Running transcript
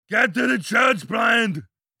Get to the church blind!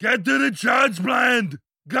 Get to the church blind!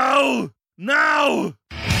 Go! Now!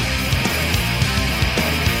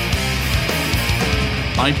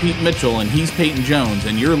 I'm Pete Mitchell, and he's Peyton Jones,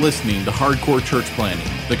 and you're listening to Hardcore Church Planning,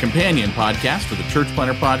 the companion podcast for the Church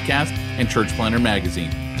Planter Podcast and Church Planter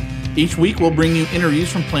Magazine. Each week, we'll bring you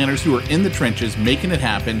interviews from planners who are in the trenches making it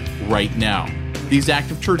happen right now. These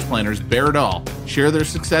active church planners bear it all, share their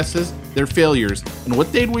successes, their failures, and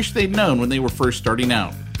what they'd wish they'd known when they were first starting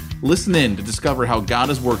out. Listen in to discover how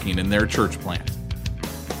God is working in their church plant.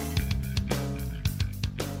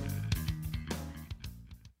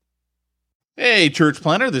 Hey, Church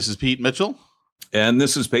Planter, this is Pete Mitchell. And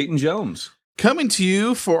this is Peyton Jones. Coming to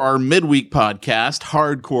you for our midweek podcast,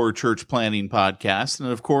 Hardcore Church Planning Podcast. And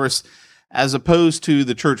of course, as opposed to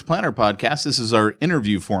the Church Planter Podcast, this is our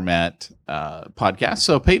interview format podcast.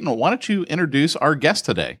 So Peyton, why don't you introduce our guest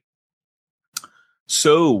today?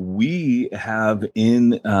 So we have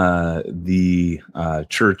in the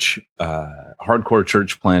church, Hardcore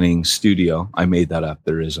Church Planning studio. I made that up.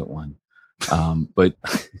 There isn't one. But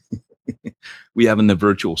we have in the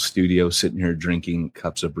virtual studio sitting here drinking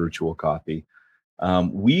cups of virtual coffee.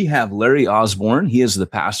 We have Larry Osborne. He is the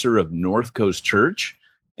pastor of North Coast Church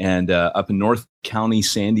and up in North County,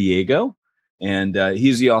 San Diego. And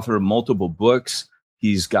he's the author of multiple books.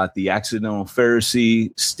 He's got The Accidental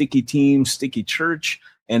Pharisee, Sticky Team, Sticky Church,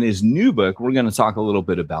 and his new book we're going to talk a little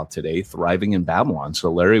bit about today, Thriving in Babylon.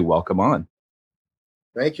 So Larry, welcome on.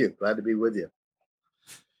 Thank you. Glad to be with you.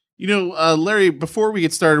 You know, Larry, before we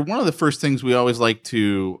get started, one of the first things we always like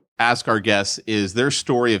to ask our guests is their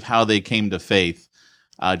story of how they came to faith,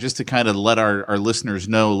 just to kind of let our listeners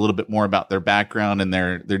know a little bit more about their background and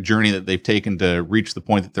their journey that they've taken to reach the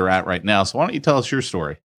point that they're at right now. So why don't you tell us your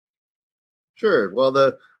story? Sure. Well,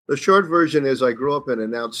 the short version is I grew up in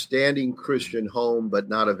an outstanding Christian home, but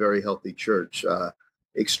not a very healthy church,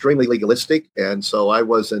 extremely legalistic. And so I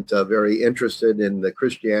wasn't very interested in the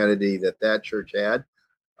Christianity that church had.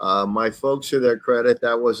 My folks, to their credit,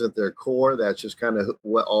 that wasn't their core. That's just kind of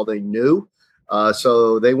what all they knew.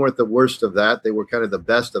 So they weren't the worst of that. They were kind of the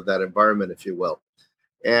best of that environment, if you will.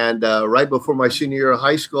 And right before my senior year of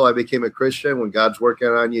high school, I became a Christian. When God's working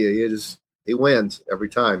on you, he wins every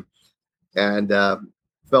time. And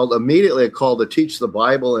felt immediately a call to teach the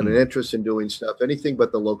Bible and an interest in doing stuff, anything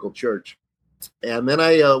but the local church. And then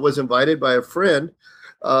I was invited by a friend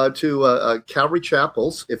to Calvary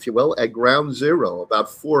Chapels, if you will, at Ground Zero, about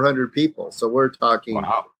 400 people. So we're talking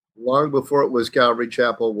long before it was Calvary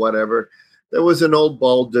Chapel, whatever. There was an old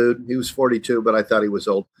bald dude. He was 42, but I thought he was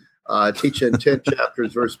old, teaching 10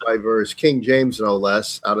 chapters, verse by verse, King James, no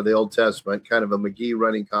less, out of the Old Testament, kind of a McGee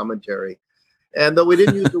running commentary. And though we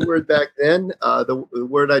didn't use the word back then, the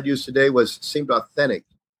word I'd use today seemed authentic.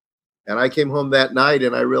 And I came home that night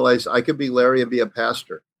and I realized I could be Larry and be a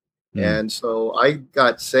pastor. And so I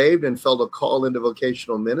got saved and felt a call into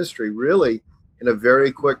vocational ministry really in a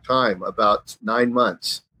very quick time, about 9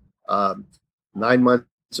 months. 9 months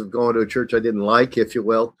of going to a church I didn't like, if you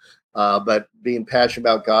will, but being passionate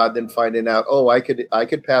about God, then finding out, I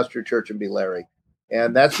could pastor a church and be Larry.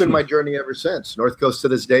 And that's been my journey ever since. North Coast to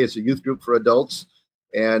this day is a youth group for adults,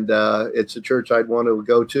 and it's a church I'd want to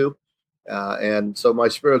go to. And so my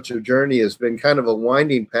spiritual journey has been kind of a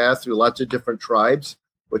winding path through lots of different tribes,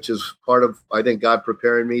 which is part of, I think, God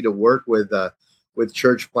preparing me to work with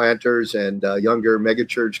church planters and younger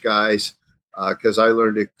megachurch guys, because I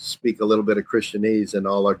learned to speak a little bit of Christianese in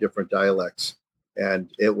all our different dialects. And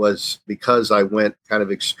it was because I went kind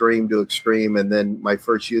of extreme to extreme. And then my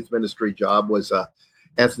first youth ministry job was a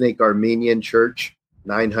ethnic Armenian church,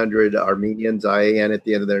 900 Armenians, IAN at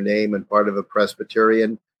the end of their name, and part of a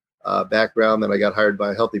Presbyterian background. Then I got hired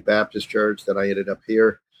by a Healthy Baptist church. Then I ended up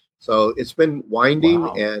here. So it's been winding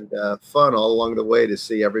and fun all along the way to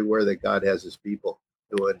see everywhere that God has his people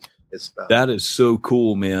doing his stuff. That is so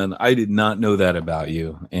cool, man. I did not know that about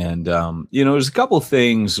you. And, there's a couple of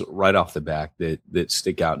things right off the back that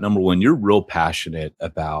stick out. Number one, you're real passionate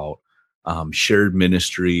about shared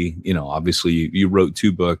ministry. Obviously you wrote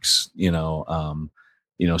 2 books,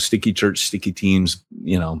 Sticky Church, Sticky Teams,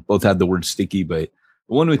 both had the word sticky, but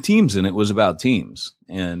the one with teams in it was about teams.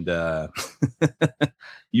 And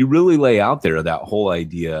you really lay out there that whole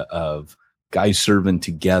idea of guys serving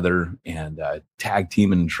together and tag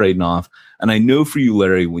teaming and trading off. And I know for you,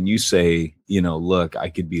 Larry, when you say, look, I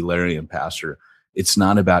could be Larry and pastor, it's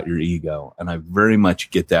not about your ego. And I very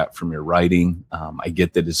much get that from your writing. I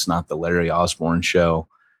get that it's not the Larry Osborne show.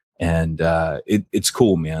 And it's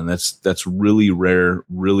cool, man. That's really rare,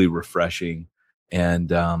 really refreshing.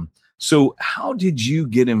 And so how did you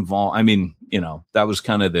get involved? I mean, that was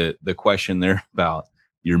kind of the question there about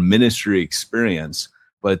your ministry experience.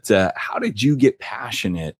 But how did you get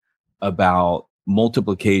passionate about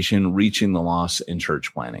multiplication, reaching the lost, and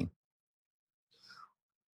church planting?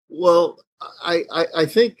 Well, I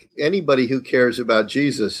think anybody who cares about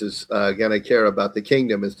Jesus is going to care about the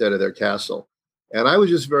kingdom instead of their castle. And I was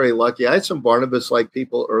just very lucky. I had some Barnabas-like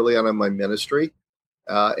people early on in my ministry.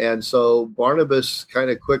 And so Barnabas kind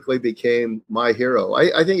of quickly became my hero.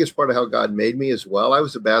 I think it's part of how God made me as well. I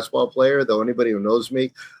was a basketball player, though anybody who knows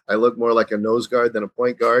me, I look more like a nose guard than a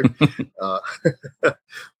point guard.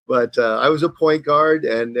 But I was a point guard,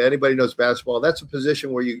 and anybody knows basketball. That's a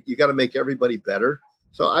position where you got to make everybody better.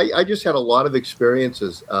 So I just had a lot of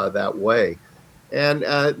experiences that way. And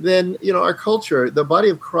then, our culture, the body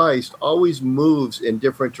of Christ always moves in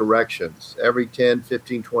different directions. Every 10,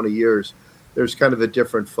 15, 20 years, there's kind of a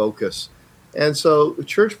different focus. And so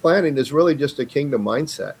church planting is really just a kingdom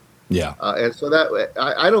mindset. Yeah. And so that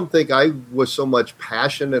I don't think I was so much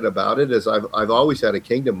passionate about it as I've always had a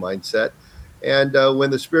kingdom mindset. And when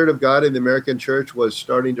the Spirit of God in the American church was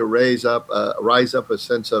starting to rise up a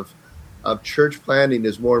sense of church planting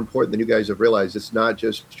is more important than you guys have realized. It's not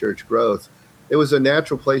just church growth. It was a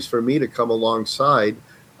natural place for me to come alongside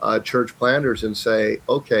church planters and say,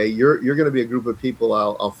 okay, you're going to be a group of people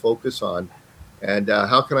I'll focus on. And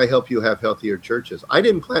how can I help you have healthier churches? I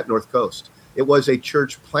didn't plant North Coast. It was a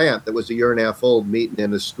church plant that was a year and a half old, meeting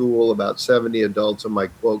in a school, about 70 adults on my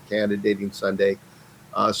quote candidating Sunday.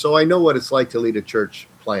 So I know what it's like to lead a church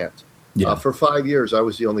plant. Yeah. For 5 years, I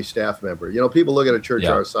was the only staff member. People look at a church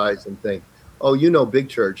our size and think, oh, big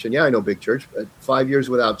church. And yeah, I know big church, but 5 years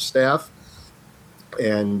without staff.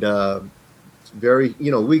 And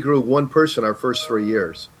we grew one person our first 3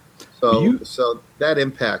 years. So that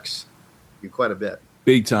impacts you quite a bit.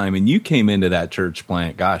 Big time. And you came into that church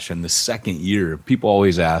plant, gosh, in the second year. People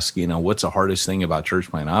always ask, what's the hardest thing about church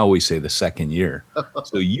plant? I always say the second year.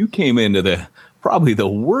 So you came into probably the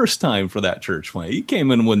worst time for that church plant. You came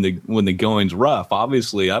in when the going's rough.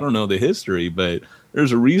 Obviously, I don't know the history, but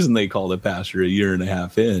there's a reason they call the pastor a year and a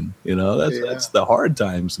half in. That's the hard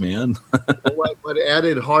times, man. What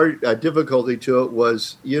added hard difficulty to it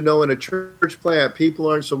was, in a church plant, people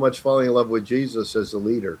aren't so much falling in love with Jesus as a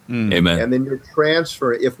leader. Amen. And then you're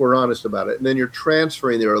transferring, if we're honest about it, and then you're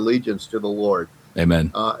transferring their allegiance to the Lord.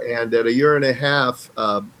 Amen. And at a year and a half,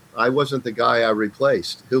 I wasn't the guy I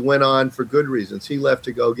replaced, who went on for good reasons. He left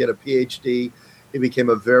to go get a PhD. He became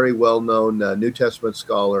a very well-known New Testament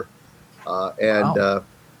scholar.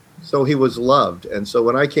 So he was loved. And so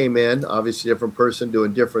when I came in, obviously a different person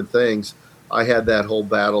doing different things, I had that whole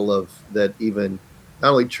battle of that even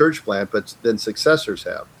not only church plant, but then successors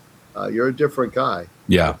have. You're a different guy.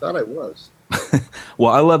 Yeah. I thought I was.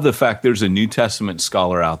 Well, I love the fact there's a New Testament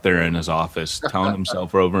scholar out there in his office telling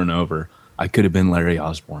himself over and over, I could have been Larry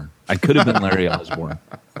Osborne. I could have been Larry Osborne.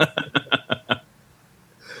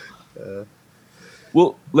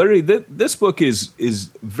 Well, Larry, this book is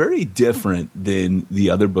very different than the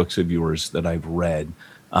other books of yours that I've read.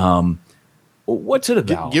 What's it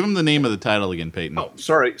about? Give him the name of the title again, Peyton. Oh,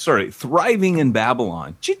 sorry. Thriving in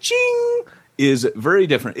Babylon. Cha-ching! Is very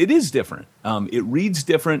different. It is different. It reads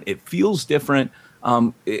different. It feels different.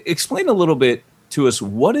 Explain a little bit to us,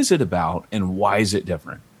 what is it about and why is it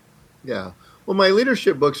different? Yeah. Well, my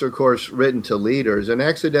leadership books are, of course, written to leaders. An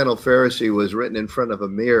Accidental Pharisee was written in front of a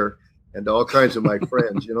mirror and to all kinds of my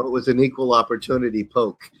friends. It was an equal opportunity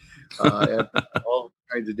poke at all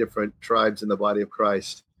kinds of different tribes in the body of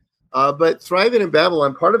Christ. But Thriving in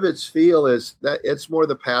Babylon, part of its feel is that it's more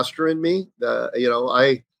the pastor in me.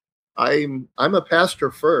 I'm a pastor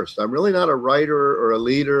first. I'm really not a writer or a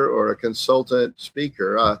leader or a consultant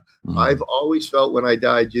speaker. I've always felt when I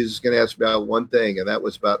died, Jesus is going to ask me about one thing, and that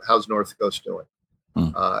was about how's North Coast doing?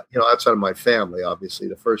 Outside of my family, obviously,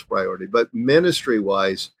 the first priority. But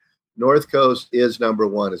ministry-wise, North Coast is number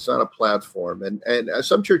one. It's not a platform. And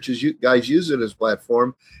some churches, you guys use it as a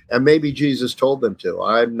platform, and maybe Jesus told them to.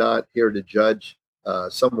 I'm not here to judge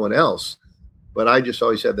someone else, but I just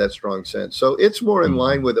always had that strong sense. So it's more in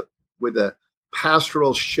line with a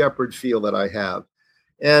pastoral shepherd feel that I have.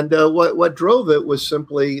 And what drove it was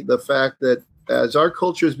simply the fact that as our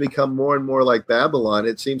culture has become more and more like Babylon,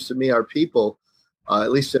 it seems to me our people,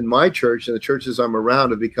 at least in my church and the churches I'm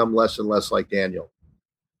around, have become less and less like Daniel.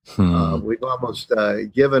 We've almost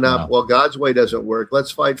given up. Well, God's way doesn't work.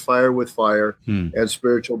 Let's fight fire with fire and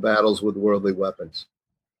spiritual battles with worldly weapons.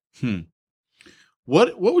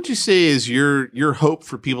 What would you say is your hope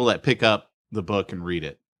for people that pick up the book and read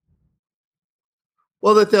it?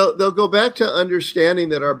 Well, that they'll go back to understanding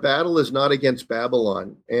that our battle is not against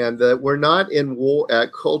Babylon, and that we're not in war,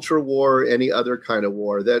 at culture war, or any other kind of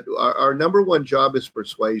war. That our number one job is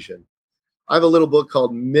persuasion. I have a little book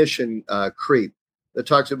called Mission Creep. that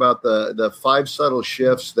talks about the 5 subtle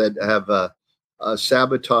shifts that have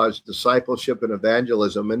sabotaged discipleship and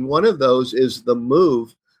evangelism. And one of those is the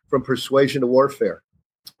move from persuasion to warfare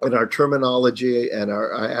in our terminology and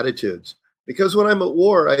our attitudes. Because when I'm at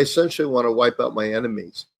war, I essentially want to wipe out my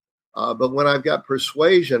enemies. But when I've got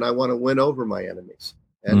persuasion, I want to win over my enemies.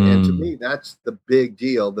 And to me, that's the big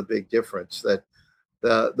deal, the big difference, that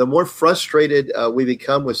the more frustrated we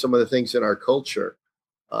become with some of the things in our culture,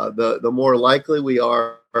 the more likely we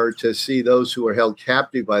are to see those who are held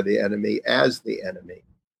captive by the enemy as the enemy.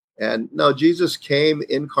 And no, Jesus came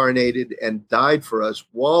incarnated and died for us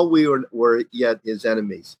while we were yet his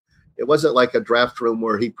enemies. It wasn't like a draft room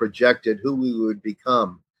where he projected who we would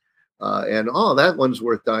become. That one's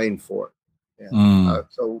worth dying for.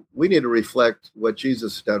 So we need to reflect what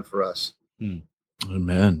Jesus has done for us.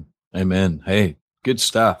 Amen. Amen. Hey, good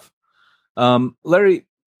stuff. Larry,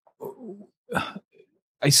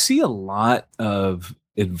 I see a lot of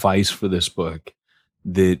advice for this book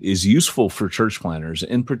that is useful for church planners.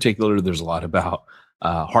 In particular, there's a lot about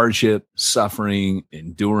hardship, suffering,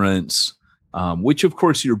 endurance, which of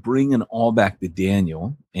course you're bringing all back to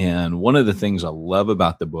Daniel. And one of the things I love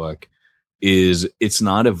about the book is it's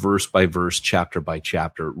not a verse by verse, chapter by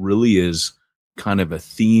chapter. It really is kind of a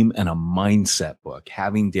theme and a mindset book,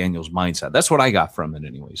 having Daniel's mindset. That's what I got from it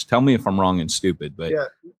anyways. Tell me if I'm wrong and stupid, but yeah.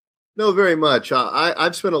 No, very much.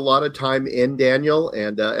 I've spent a lot of time in Daniel.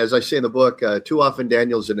 And as I say in the book, too often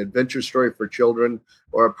Daniel's an adventure story for children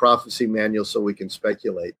or a prophecy manual so we can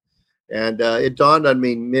speculate. And it dawned on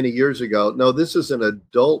me many years ago, no, this is an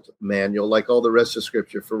adult manual like all the rest of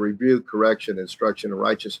Scripture for rebuke, correction, instruction, and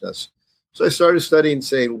righteousness. So I started studying,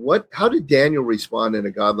 saying, how did Daniel respond in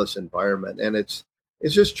a godless environment? And it's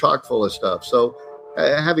just chock full of stuff. So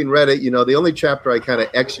having read it, the only chapter I kind of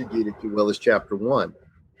exegete, if you will, is chapter 1.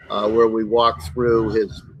 Where we walk through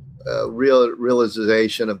his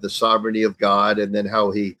realization of the sovereignty of God, and then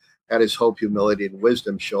how he had his hope, humility, and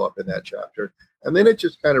wisdom show up in that chapter. And then it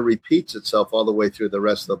just kind of repeats itself all the way through the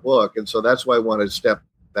rest of the book. And so that's why I wanted to step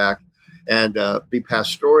back and be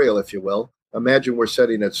pastoral, if you will. Imagine we're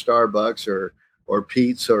sitting at Starbucks or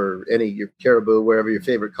Pete's or your Caribou, wherever your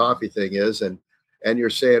favorite coffee thing is. And you're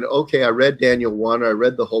saying, okay, I read Daniel 1, I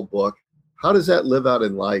read the whole book. How does that live out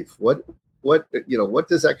in life? What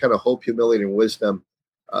does that kind of hope, humility, and wisdom,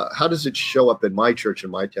 how does it show up in my church, in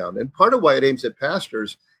my town? And part of why it aims at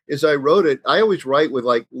pastors is I always write with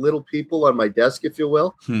like little people on my desk, if you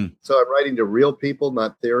will. So I'm writing to real people,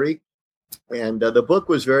 not theory. And the book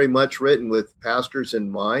was very much written with pastors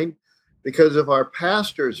in mind, because if our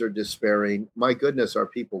pastors are despairing, my goodness, our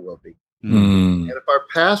people will be. And if our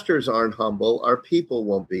pastors aren't humble, our people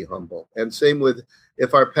won't be humble. And same with,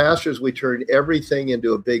 if our pastors, we turn everything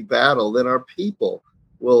into a big battle, then our people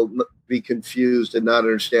will be confused and not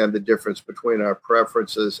understand the difference between our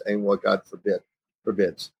preferences and what God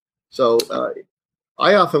forbids. So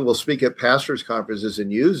I often will speak at pastors' conferences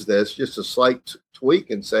and use this, just a slight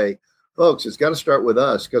tweak, and say, folks, it's got to start with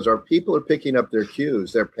us, because our people are picking up their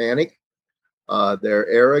cues, their panic, their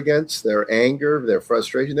arrogance, their anger, their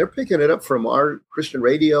frustration. They're picking it up from our Christian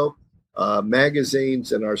radio,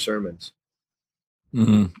 magazines, and our sermons.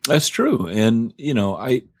 That's true. And,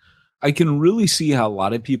 I can really see how a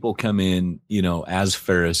lot of people come in, as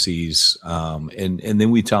Pharisees, and then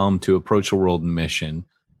we tell them to approach the world in mission.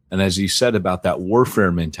 And as you said about that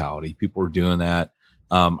warfare mentality, people are doing that.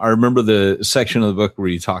 I remember the section of the book where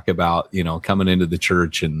you talk about, coming into the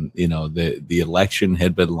church and, the election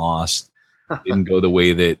had been lost. Didn't go the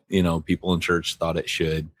way that, people in church thought it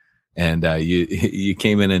should. And you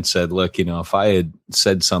came in and said, look, if I had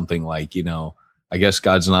said something like, I guess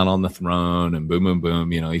God's not on the throne and boom, boom,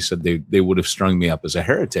 boom, he said they would have strung me up as a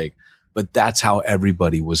heretic. But that's how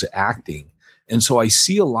everybody was acting. And so I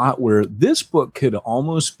see a lot where this book could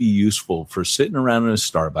almost be useful for sitting around in a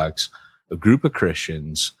Starbucks, a group of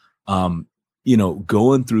Christians,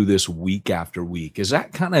 going through this week after week. Is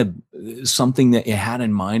that kind of something that you had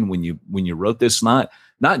in mind when you wrote this? Not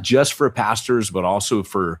just for pastors, but also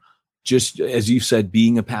for, just as you said,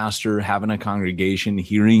 being a pastor, having a congregation,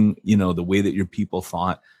 hearing, the way that your people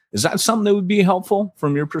thought. Is that something that would be helpful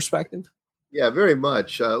from your perspective? Yeah, very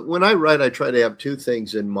much. When I write, I try to have two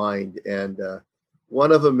things in mind. And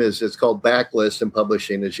one of them is, it's called backlist in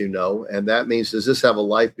publishing, as you know. And that means, does this have a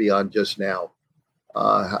life beyond just now?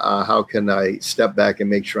 How can I step back and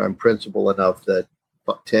make sure I'm principled enough that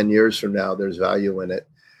 10 years from now, there's value in it?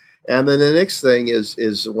 And then the next thing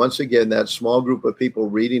is once again, that small group of people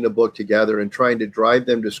reading a book together and trying to drive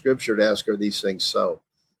them to Scripture to ask, are these things so?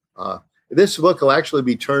 This book will actually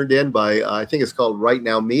be turned in by, I think it's called Right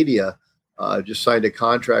Now Media, just signed a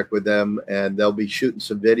contract with them, and they'll be shooting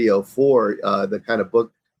some video for the kind of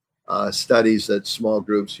book studies that small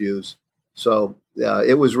groups use. So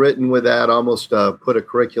it was written with that, almost put a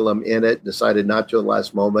curriculum in it, decided not to at the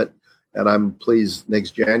last moment. And I'm pleased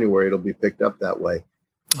next January it'll be picked up that way.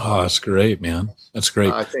 Oh, that's great, man. That's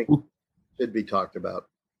great. I think should be talked about.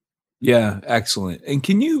 Yeah, excellent. And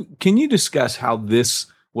can you discuss how this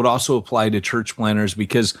would also apply to church planners?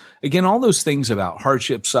 Because again, all those things about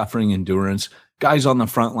hardship, suffering, endurance, guys on the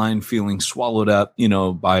front line feeling swallowed up,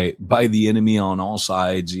 by the enemy on all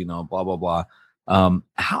sides, blah, blah, blah.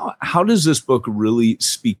 How does this book really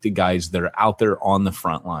speak to guys that are out there on the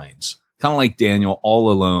front lines? Kind of like Daniel,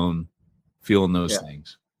 all alone, feeling those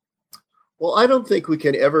things. Well, I don't think we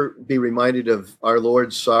can ever be reminded of our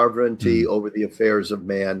Lord's sovereignty over the affairs of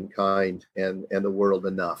mankind and the world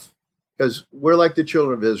enough. Because we're like the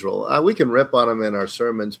children of Israel. We can rip on them in our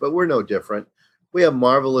sermons, but we're no different. We have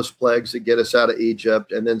marvelous plagues that get us out of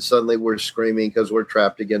Egypt, and then suddenly we're screaming because we're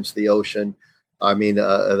trapped against the ocean. I mean,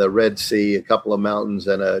 the Red Sea, a couple of mountains,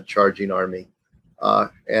 and a charging army.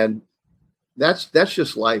 And that's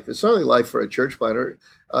just life. It's not only life for a church planter.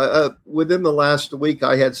 Within the last week,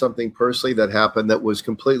 I had something personally that happened that was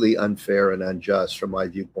completely unfair and unjust from my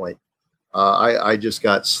viewpoint. I just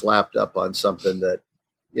got slapped up on something that,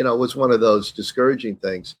 was one of those discouraging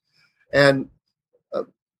things. And,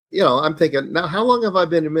 I'm thinking, now, how long have I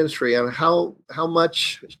been in ministry and how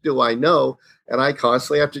much do I know? And I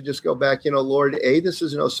constantly have to just go back, Lord, A, this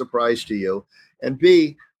is no surprise to you. And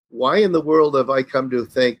B, why in the world have I come to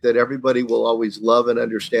think that everybody will always love and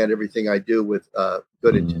understand everything I do with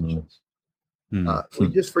good intentions? We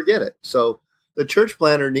just forget it. So the church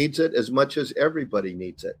planner needs it as much as everybody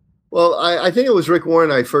needs it. Well, I think it was Rick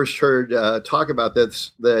Warren I first heard talk about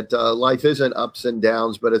this, that life isn't ups and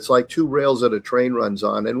downs, but it's like two rails that a train runs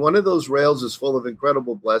on. And one of those rails is full of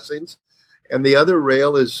incredible blessings, and the other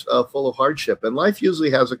rail is full of hardship. And life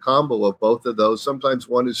usually has a combo of both of those. Sometimes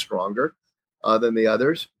one is stronger than the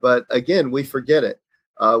others. But again, we forget it.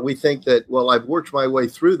 We think that, well, I've worked my way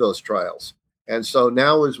through those trials. And so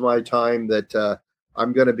now is my time that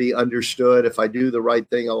I'm going to be understood. If I do the right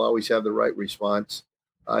thing, I'll always have the right response.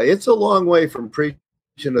 It's a long way from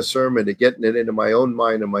preaching a sermon to getting it into my own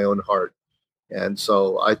mind and my own heart. And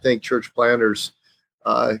so I think church planners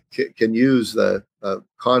can use the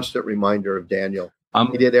constant reminder of Daniel.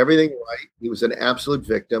 He did everything right. He was an absolute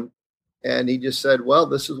victim. And he just said, well,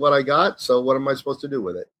 this is what I got. So what am I supposed to do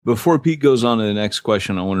with it? Before Pete goes on to the next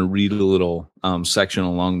question, I want to read a little section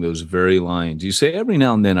along those very lines. You say, every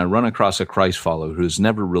now and then I run across a Christ follower who has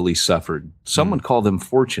never really suffered. Some would call them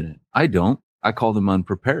fortunate. I don't. I call them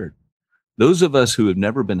unprepared. Those of us who have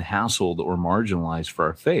never been hassled or marginalized for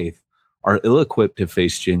our faith are ill-equipped to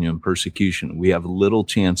face genuine persecution. We have little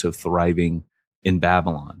chance of thriving in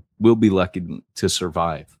Babylon. We'll be lucky to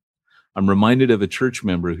survive. I'm reminded of a church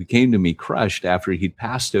member who came to me crushed after he'd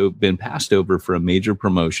been passed over for a major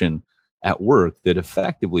promotion at work that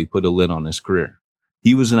effectively put a lid on his career.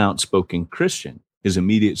 He was an outspoken Christian. His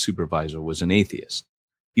immediate supervisor was an atheist.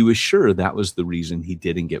 He was sure that was the reason he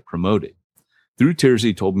didn't get promoted. Through tears,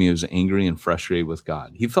 he told me he was angry and frustrated with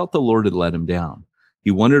God. He felt the Lord had let him down. He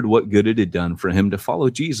wondered what good it had done for him to follow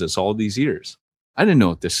Jesus all these years. I didn't know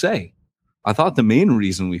what to say. I thought the main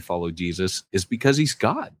reason we follow Jesus is because he's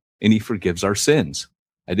God and he forgives our sins.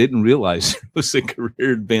 I didn't realize there was a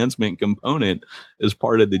career advancement component as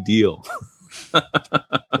part of the deal.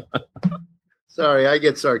 Sorry, I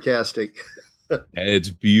get sarcastic. It's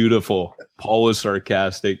beautiful. Paul was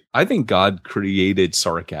sarcastic. I think God created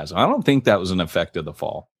sarcasm. I don't think that was an effect of the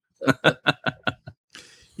fall.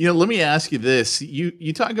 Let me ask you this.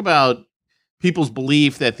 You talk about people's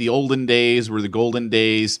belief that the olden days were the golden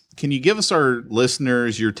days. Can you give us, our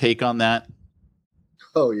listeners, your take on that?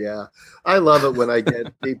 Oh, yeah. I love it when I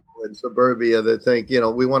get people in suburbia that think,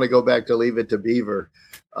 we want to go back to Leave It to Beaver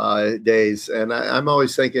days. And I'm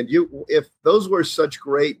always thinking, if those were such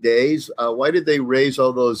great days, why did they raise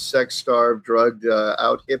all those sex-starved,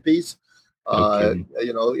 drugged-out hippies? Okay.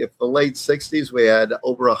 If the late 60s, we had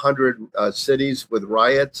over 100 cities with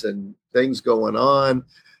riots and things going on.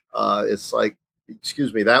 It's like,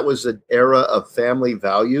 that was an era of family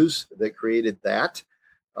values that created that.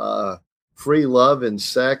 Free love and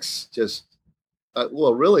sex, just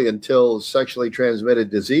really until sexually transmitted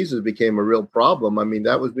diseases became a real problem. I mean,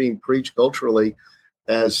 that was being preached culturally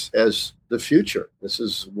as the future. This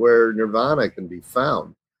is where nirvana can be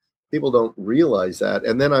found. People don't realize that.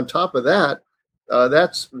 And then on top of that,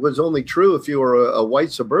 that was only true if you were a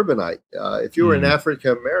white suburbanite. If you were an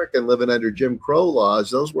African American living under Jim Crow laws,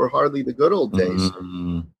 those were hardly the good old days.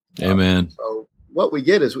 Amen. So what we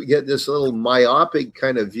get is we get this little myopic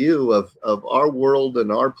kind of view of our world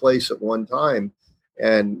and our place at one time,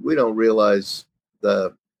 and we don't realize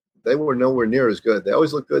they were nowhere near as good. They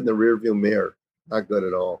always look good in the rearview mirror, not good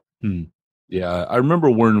at all. Yeah, I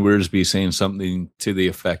remember Warren Wiersbe saying something to the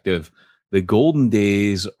effect of, the golden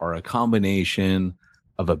days are a combination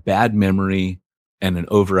of a bad memory and an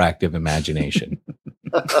overactive imagination.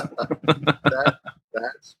 That's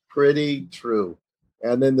pretty true.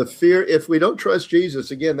 And then the fear, if we don't trust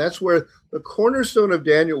Jesus, again, that's where the cornerstone of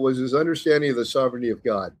Daniel was his understanding of the sovereignty of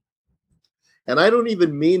God. And I don't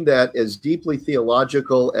even mean that as deeply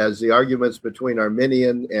theological as the arguments between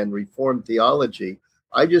Arminian and Reformed theology.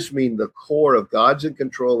 I just mean the core of God's in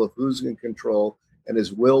control of who's in control, and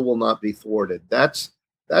his will not be thwarted. That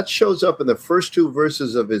shows up in the first 2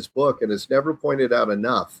 verses of his book, and it's never pointed out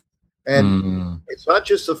enough. And it's not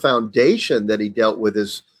just the foundation that he dealt with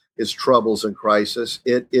his troubles and crisis.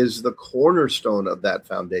 It is the cornerstone of that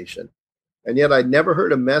foundation. And yet I never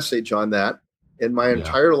heard a message on that in my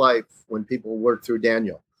entire life when people work through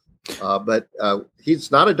Daniel. But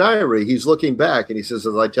he's not a diary. He's looking back, and he says,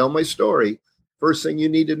 as I tell my story, first thing you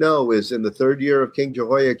need to know is in the 3rd year of King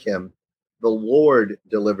Jehoiakim, the Lord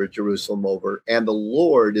delivered Jerusalem over, and the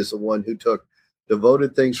Lord is the one who took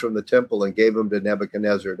devoted things from the temple and gave them to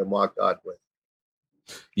Nebuchadnezzar to mock God with.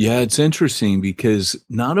 Yeah, it's interesting because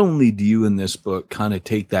not only do you in this book kind of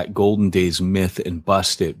take that golden days myth and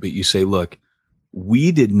bust it, but you say, look,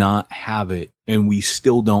 we did not have it, and we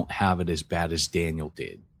still don't have it as bad as Daniel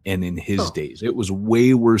did. And in his days, it was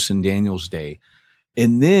way worse in Daniel's day.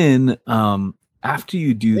 And then after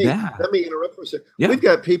you do that, let me interrupt for a second. Yeah. We've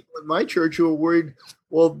got people in my church who are worried,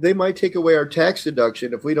 well, they might take away our tax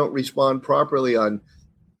deduction if we don't respond properly on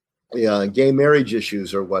gay marriage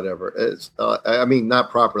issues or whatever. It's, not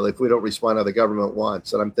properly, if we don't respond how the government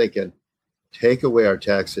wants. And I'm thinking, take away our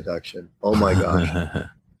tax deduction. Oh my gosh. The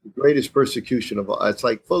greatest persecution of all. It's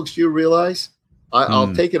like, folks, do you realize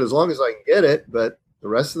I'll take it as long as I can get it, but the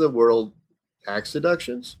rest of the world, tax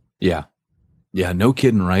deductions? Yeah. Yeah, no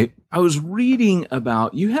kidding, right? I was reading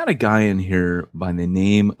about, you had a guy in here by the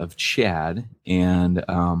name of Chad, and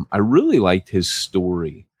I really liked his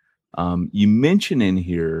story. You mentioned in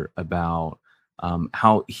here about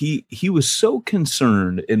how he was so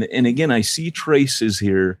concerned, and again, I see traces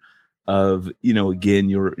here of, again,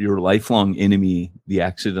 your lifelong enemy, the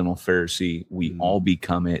accidental Pharisee. We all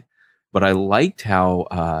become it. But I liked how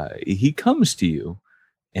he comes to you,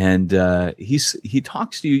 and he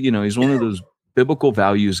talks to you. He's one of those biblical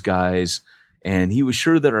values guys, and he was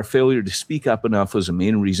sure that our failure to speak up enough was the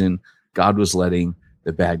main reason God was letting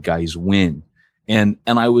the bad guys win. And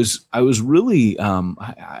I was really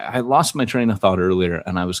I lost my train of thought earlier,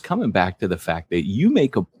 and I was coming back to the fact that you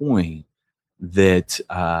make a point that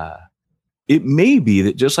it may be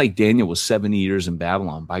that just like Daniel was 70 years in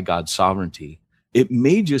Babylon by God's sovereignty, it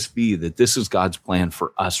may just be that this is God's plan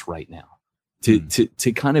for us right now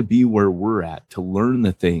to kind of be where we're at, to learn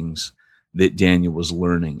the things that Daniel was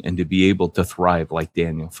learning, and to be able to thrive like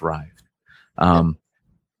Daniel thrived.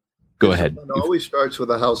 Go ahead. It always starts with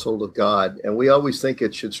the household of God, and we always think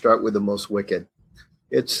it should start with the most wicked.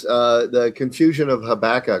 It's the confusion of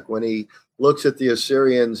Habakkuk when he looks at the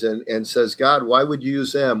Assyrians and says, God, why would you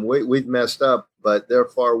use them? We've messed up, but they're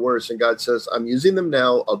far worse. And God says, I'm using them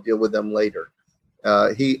now. I'll deal with them later.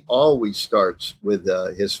 He always starts with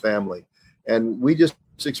his family, and we just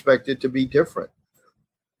expect it to be different.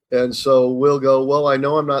 And so we'll go, well, I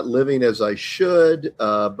know I'm not living as I should,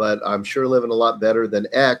 but I'm sure living a lot better than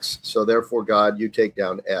X. So therefore, God, you take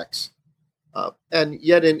down X. And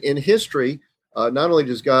yet in history, not only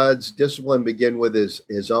does God's discipline begin with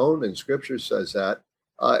his own, and Scripture says that,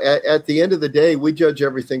 at the end of the day, we judge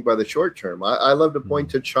everything by the short term. I love to point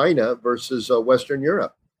to China versus Western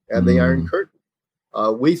Europe and the Iron Curtain.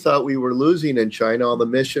 We thought we were losing in China, all the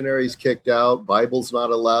missionaries kicked out, Bible's not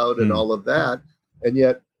allowed, and all of that. And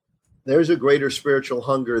yet, there's a greater spiritual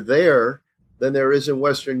hunger there than there is in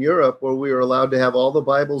Western Europe, where we were allowed to have all the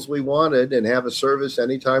Bibles we wanted and have a service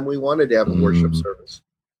anytime we wanted to have a worship service.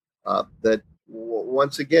 That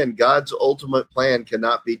once again, God's ultimate plan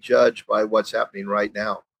cannot be judged by what's happening right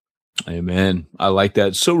now. Amen. I like that.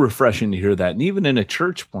 It's so refreshing to hear that. And even in a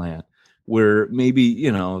church plant where maybe,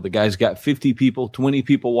 the guy's got 50 people, 20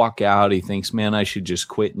 people walk out. He thinks, man, I should just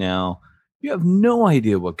quit now. You have no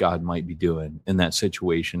idea what God might be doing in that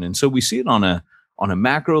situation. And so we see it on a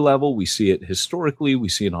macro level. We see it historically. We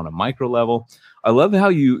see it on a micro level. I love how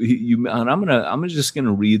you and I'm just going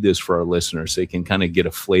to read this for our listeners so they can kind of get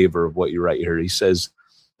a flavor of what you write here. He says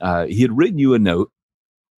he had written you a note,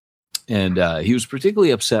 and he was particularly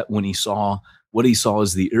upset when he saw what he saw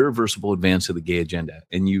as the irreversible advance of the gay agenda.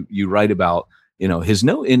 And you write about, His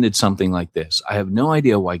note ended something like this: I have no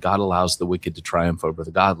idea why God allows the wicked to triumph over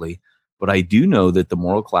the godly, but I do know that the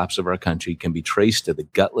moral collapse of our country can be traced to the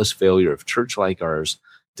gutless failure of church like ours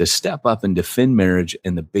to step up and defend marriage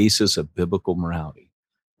and the basis of biblical morality.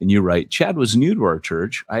 And you write, Chad was new to our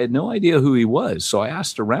church. I had no idea who he was, so I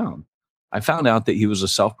asked around. I found out that he was a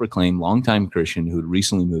self-proclaimed longtime Christian who had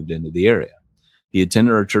recently moved into the area. He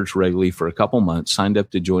attended our church regularly for a couple months, signed up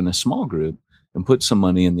to join a small group, and put some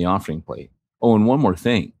money in the offering plate. Oh, and one more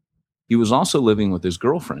thing. He was also living with his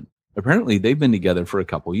girlfriend. Apparently, they've been together for a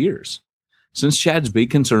couple years. Since Chad's big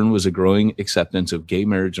concern was a growing acceptance of gay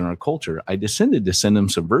marriage in our culture, I decided to send him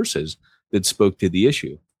some verses that spoke to the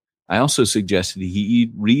issue. I also suggested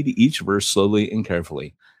he read each verse slowly and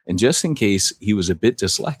carefully, and just in case he was a bit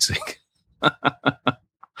dyslexic,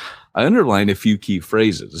 I underlined a few key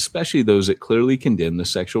phrases, especially those that clearly condemn the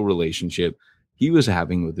sexual relationship he was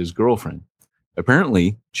having with his girlfriend.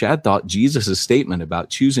 Apparently, Chad thought Jesus' statement about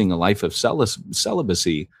choosing a life of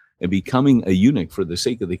celibacy and becoming a eunuch for the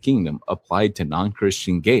sake of the kingdom applied to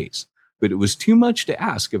non-Christian gays, but it was too much to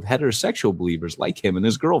ask of heterosexual believers like him and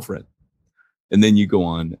his girlfriend. And then you go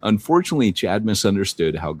on. Unfortunately, Chad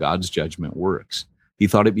misunderstood how God's judgment works. He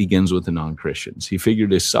thought it begins with the non-Christians. He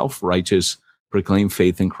figured his self-righteous proclaimed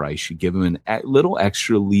faith in Christ should give him a little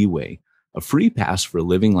extra leeway, a free pass for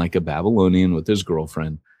living like a Babylonian with his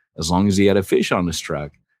girlfriend, as long as he had a fish on his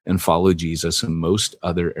truck and followed Jesus in most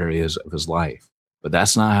other areas of his life. But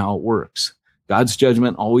that's not how it works. God's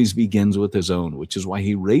judgment always begins with his own, which is why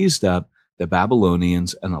he raised up the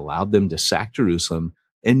Babylonians and allowed them to sack Jerusalem,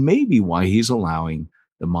 and maybe why he's allowing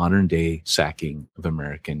the modern day sacking of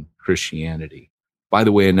American Christianity. By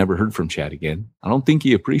the way, I never heard from Chad again. I don't think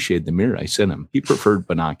he appreciated the mirror I sent him. He preferred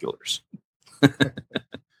binoculars.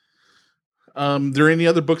 There any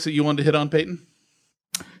other books that you wanted to hit on, Peyton?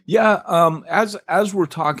 Yeah, as we're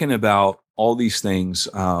talking about all these things,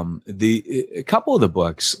 a couple of the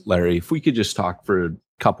books, Larry, if we could just talk for a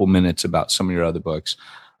couple minutes about some of your other books.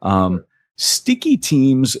 Sticky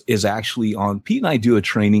Teams is actually on. Pete and I do a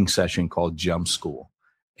training session called Jump School.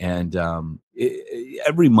 And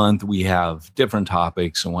every month we have different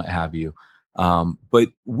topics and what have you. But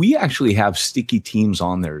we actually have Sticky Teams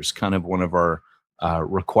on there as kind of one of our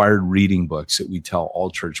required reading books that we tell all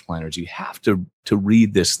church planners. You have to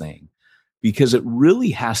read this thing because it really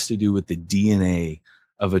has to do with the DNA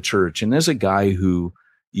of a church. And as a guy who,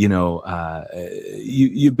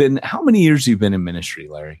 you've been, how many years have you been in ministry,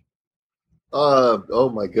 Larry?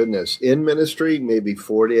 Oh my goodness. In ministry, maybe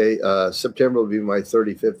 40. September will be my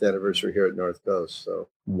 35th anniversary here at North Coast. So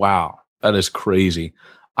wow, that is crazy.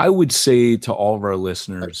 I would say to all of our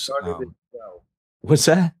listeners, I started at 12. What's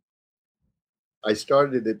that? I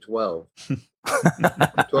started at 12.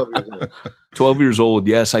 12 years old. 12 years old.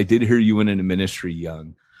 Yes, I did hear you went into ministry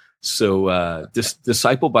young. So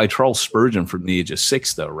discipled by Charles Spurgeon from the age of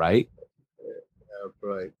 6, though, right? Yeah,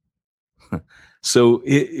 right. So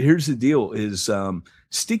here's the deal is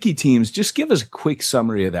Sticky Teams, just give us a quick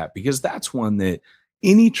summary of that, because that's one that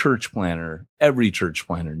any church planner, every church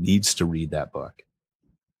planner needs to read that book.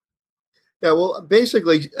 Yeah, well,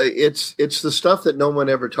 basically, it's the stuff that no one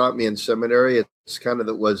ever taught me in seminary. It's kind of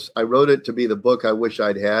I wrote it to be the book I wish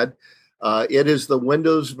I'd had. It is the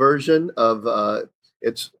Windows version of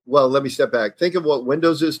let me step back. Think of what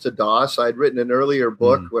Windows is to DOS. I'd written an earlier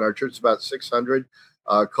book when our church was about 600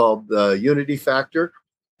 called The Unity Factor.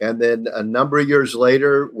 And then a number of years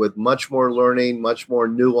later, with much more learning, much more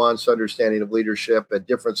nuanced understanding of leadership at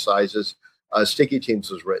different sizes, Sticky Teams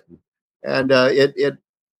was written. And it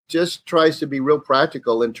just tries to be real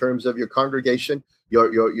practical in terms of your congregation,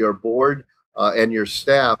 your board, and your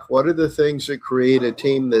staff. What are the things that create a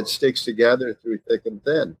team that sticks together through thick and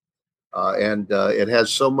thin? And it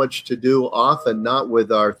has so much to do often not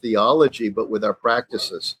with our theology, but with our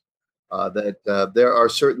practices. That there are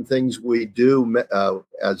certain things we do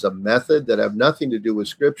as a method that have nothing to do with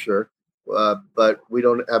Scripture, but we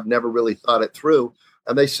have never really thought it through,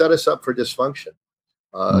 and they set us up for dysfunction.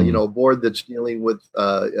 A board that's dealing with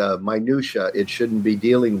minutia it shouldn't be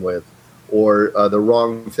dealing with, or the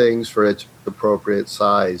wrong things for its appropriate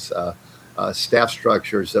size. Staff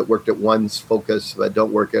structures that worked at one focus but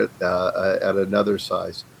don't work at another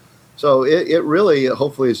size. So it really,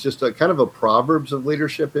 hopefully, is just a kind of a Proverbs of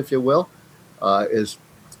leadership, if you will, is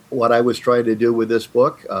what I was trying to do with this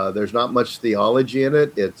book. There's not much theology in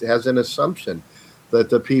it. It has an assumption that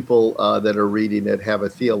the people that are reading it have a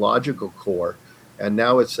theological core. And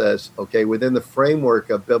now it says, okay, within the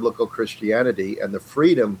framework of biblical Christianity and the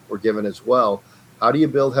freedom we're given as well, how do you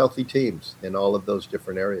build healthy teams in all of those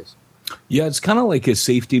different areas? Yeah, it's kind of like a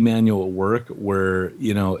safety manual at work where,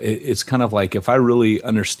 it's kind of like if I really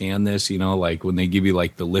understand this, like when they give you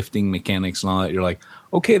like the lifting mechanics and all that, you're like,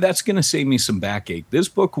 okay, that's going to save me some backache. This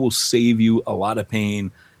book will save you a lot of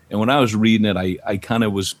pain. And when I was reading it, I kind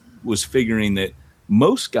of was figuring that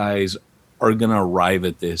most guys are going to arrive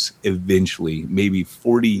at this eventually, maybe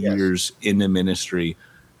 40 years in the ministry.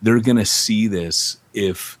 They're going to see this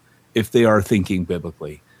if they are thinking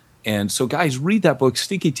biblically. And so, guys, read that book.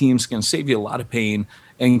 Sticky Teams can save you a lot of pain,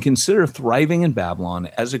 and consider Thriving in Babylon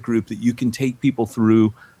as a group that you can take people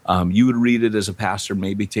through. You would read it as a pastor,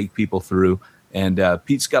 maybe take people through. And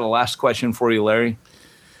Pete's got a last question for you, Larry.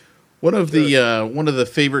 One of the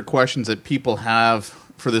favorite questions that people have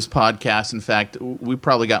for this podcast. In fact, we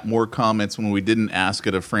probably got more comments when we didn't ask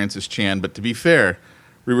it of Francis Chan. But to be fair,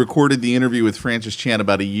 we recorded the interview with Francis Chan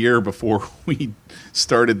about a year before we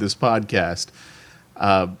started this podcast.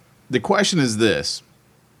 The question is this: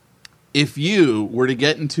 if you were to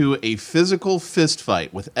get into a physical fist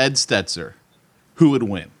fight with Ed Stetzer, who would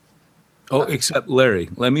win? Oh, except Larry,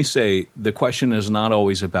 let me say the question is not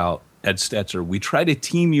always about Ed Stetzer. We try to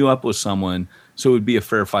team you up with someone so it would be a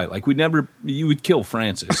fair fight. Like you would kill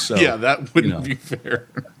Francis. So, yeah, that wouldn't be fair.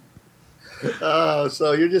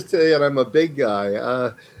 So you're just saying I'm a big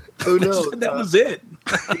guy. Who knows? That was it.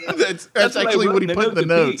 That's actually what he put in the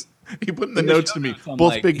notes. He put in the notes to me. Both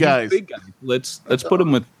like, big guys. Big guy. Let's put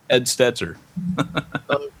him with Ed Stetzer.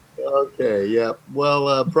 Okay, yeah.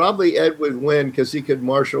 Well, probably Ed would win because he could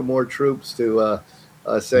marshal more troops to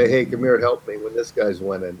say, "Hey, come here and help me" when this guy's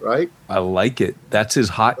winning, right? I like it. That's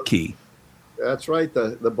his hotkey. That's right.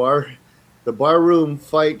 The barroom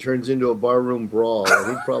fight turns into a barroom brawl,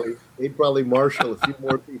 and he'd probably marshal a few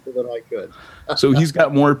more people than I could. So he's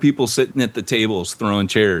got more people sitting at the tables throwing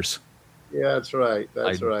chairs. Yeah, that's right.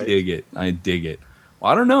 I dig it.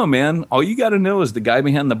 Well, I don't know, man. All you got to know is the guy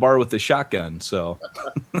behind the bar with the shotgun. So,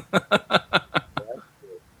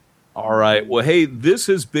 all right. Well, hey, this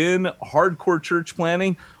has been Hardcore Church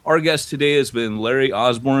Planning. Our guest today has been Larry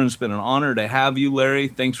Osborne. It's been an honor to have you, Larry.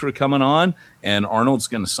 Thanks for coming on. And Arnold's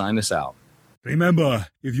going to sign us out. Remember,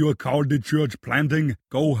 if you are called to church planting,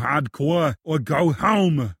 go hardcore or go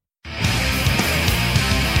home.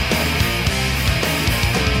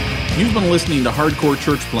 You've been listening to Hardcore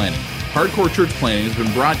Church Planning. Hardcore Church Planning has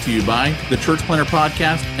been brought to you by the Church Planter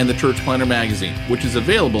Podcast and the Church Planter Magazine, which is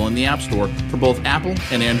available in the App Store for both Apple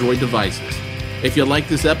and Android devices. If you like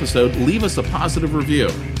this episode, leave us a positive review.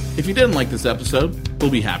 If you didn't like this episode,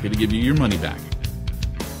 we'll be happy to give you your money back.